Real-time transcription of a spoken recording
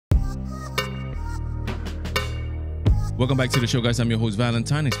Welcome back to the show, guys. I'm your host,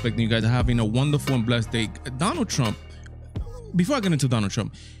 Valentine, expecting you guys are having a wonderful and blessed day. Donald Trump, before I get into Donald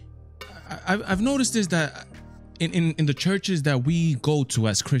Trump, I've noticed this, that in the churches that we go to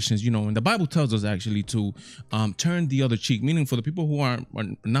as Christians, and the Bible tells us actually to turn the other cheek, meaning for the people who are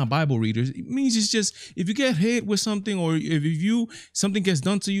not Bible readers, it means it's just, if you get hit with something, or if something gets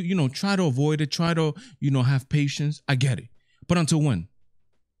done to you, try to avoid it, try to, have patience. I get it. But until when?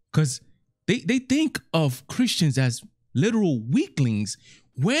 Because they think of Christians as literal weaklings.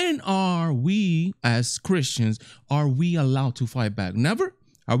 When are we as Christians, are we allowed to fight back? Never.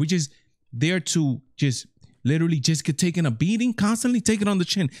 Are we just there to just literally just get taken a beating constantly? Take it on the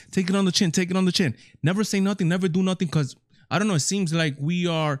chin, take it on the chin, take it on the chin. Never say nothing, never do nothing. Because I don't know, it seems like we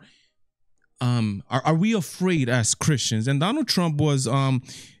are we afraid as Christians? And Donald Trump was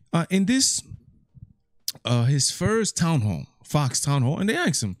in this his first town hall, Fox town hall, and they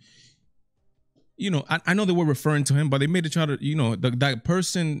asked him, I know they were referring to him, but they made it try to, that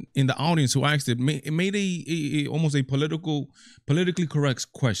person in the audience who asked it made a almost a politically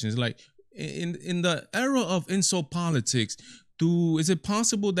correct question. It's like, in the era of insult politics, is it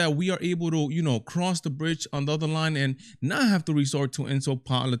possible that we are able to, cross the bridge on the other line and not have to resort to insult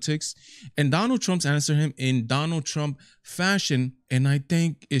politics? And Donald Trump's answered him in Donald Trump fashion, and I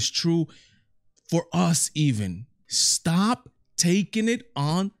think it's true for us even. Stop taking it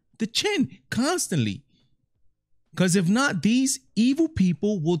on the chin constantly, because if not, these evil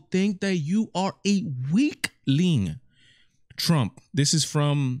people will think that you are a weakling. Trump, this is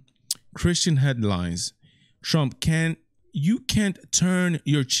from Christian Headlines. Trump, you can't turn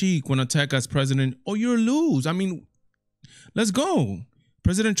your cheek when attacked as president, or you'll lose. I mean, let's go.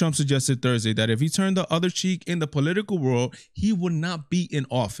 President Trump suggested Thursday that if he turned the other cheek in the political world, he would not be in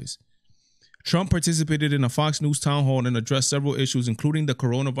office. Trump participated in a Fox News town hall and addressed several issues, including the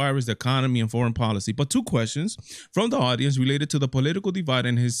coronavirus, the economy, and foreign policy. But two questions from the audience related to the political divide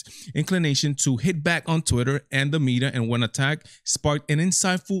and his inclination to hit back on Twitter and the media, and when attacked, sparked an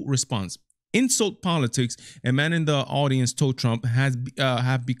insightful response. Insult politics, a man in the audience told Trump,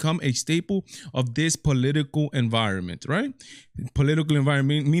 have become a staple of this political environment, right? Political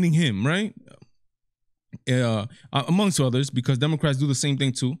environment, meaning him, right? Amongst others, because Democrats do the same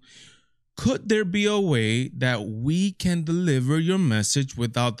thing too. Could there be a way that we can deliver your message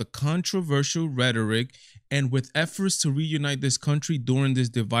without the controversial rhetoric and with efforts to reunite this country during this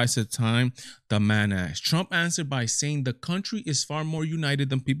divisive time? The man asked. Trump answered by saying the country is far more united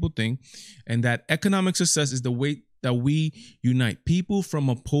than people think, and that economic success is the way that we unite people from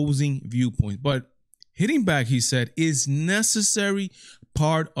opposing viewpoints. But hitting back, he said, is necessary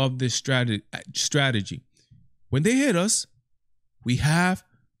part of this strategy. When they hit us, we have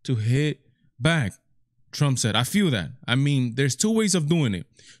to hit back. Trump said, I feel that. I mean, there's two ways of doing it.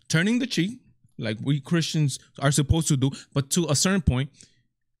 Turning the cheek, like we Christians are supposed to do, but to a certain point.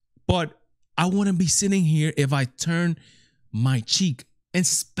 But I wouldn't be sitting here if I turn my cheek, and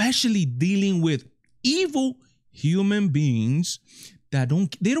especially dealing with evil human beings that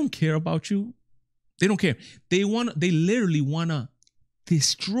they don't care about you. They don't care. They literally want to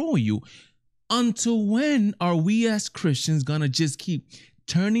destroy you. Until when are we as Christians gonna just keep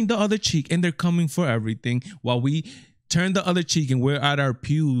turning the other cheek, and they're coming for everything, while we turn the other cheek and we're at our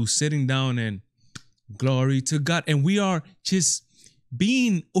pews sitting down and glory to God, and we are just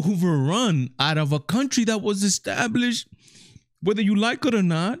being overrun out of a country that was established, whether you like it or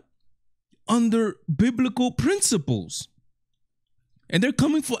not, under biblical principles, and they're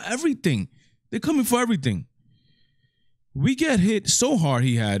coming for everything. They're coming for everything. We get hit so hard,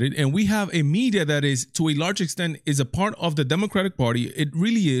 he had it, and we have a media that is, to a large extent, is a part of the Democratic Party. It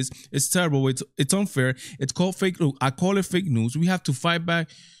really is. It's terrible. It's unfair. It's called fake news. I call it fake news. We have to fight back.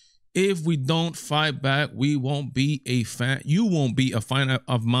 If we don't fight back, we won't be a fan. You won't be a fan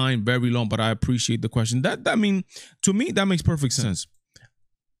of mine very long. But I appreciate the question. To me, that makes perfect sense.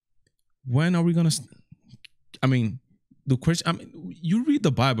 When are we gonna? The question. You read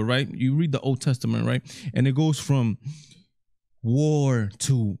the Bible, right? You read the Old Testament, right? And it goes from war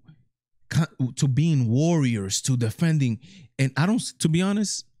to being warriors, to defending. And to be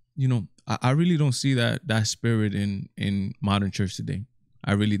honest, I really don't see that spirit in modern church today.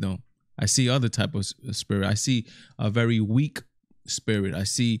 I really don't. I see other type of spirit. I see a very weak spirit. I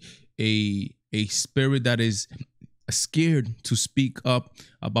see a spirit that is scared to speak up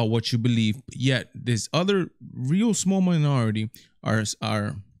about what you believe. Yet this other real small minority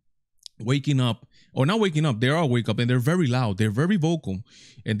are waking up, or not waking up. They are wake up, and they're very loud. They're very vocal,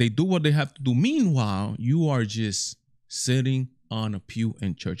 and they do what they have to do. Meanwhile, you are just sitting on a pew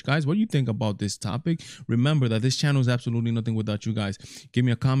in church. Guys, what do you think about this topic? Remember that this channel is absolutely nothing without you guys. Give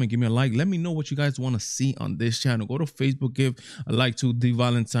me a comment, give me a like. Let me know what you guys want to see on this channel. Go to Facebook, give a like to the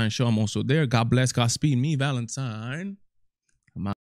Valentine Show. I'm also there. God bless, Godspeed me, Valentine. I'm out.